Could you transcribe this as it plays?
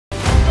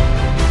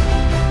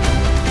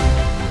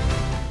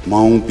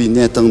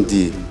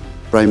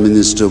Prime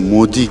Minister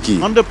Modi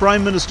ki. Under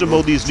Prime Minister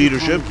Modi's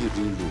leadership,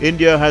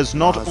 India has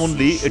not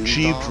only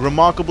achieved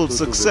remarkable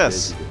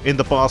success in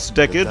the past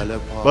decade,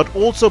 but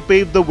also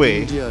paved the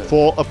way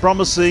for a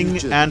promising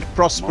and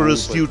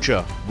prosperous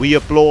future. We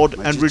applaud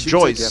and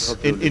rejoice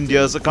in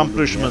India's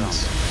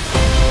accomplishments.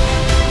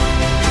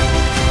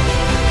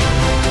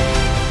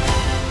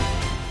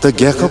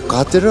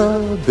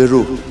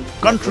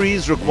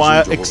 Countries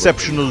require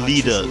exceptional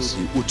leaders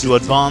to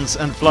advance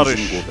and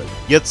flourish.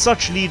 Yet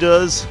such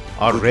leaders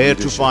are rare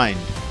to find.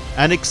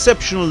 An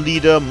exceptional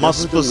leader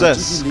must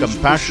possess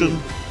compassion,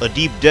 a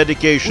deep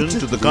dedication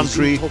to the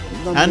country,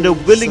 and a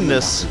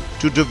willingness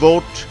to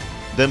devote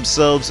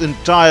themselves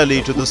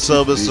entirely to the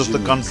service of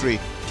the country.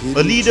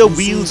 A leader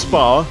wields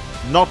power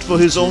not for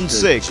his own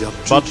sake,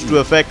 but to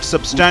effect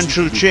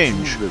substantial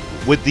change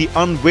with the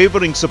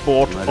unwavering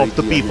support of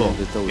the people.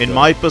 In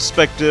my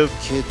perspective,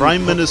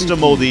 Prime Minister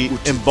Modi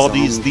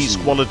embodies these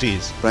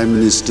qualities. Prime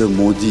Minister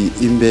Modi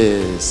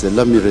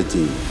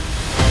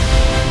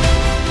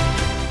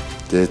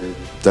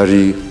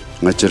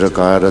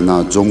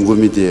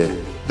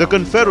The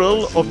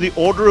conferral of the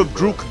Order of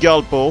Druk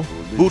Gyalpo,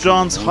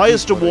 Bhutan's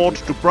highest award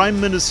to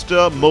Prime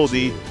Minister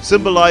Modi,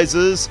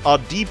 symbolizes our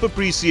deep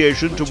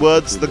appreciation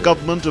towards the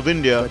government of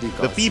India,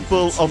 the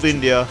people of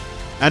India,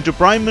 and to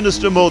Prime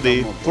Minister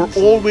Modi for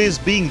always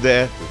being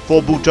there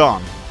for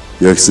Bhutan.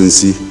 Your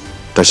Excellency,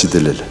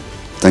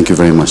 thank you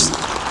very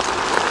much.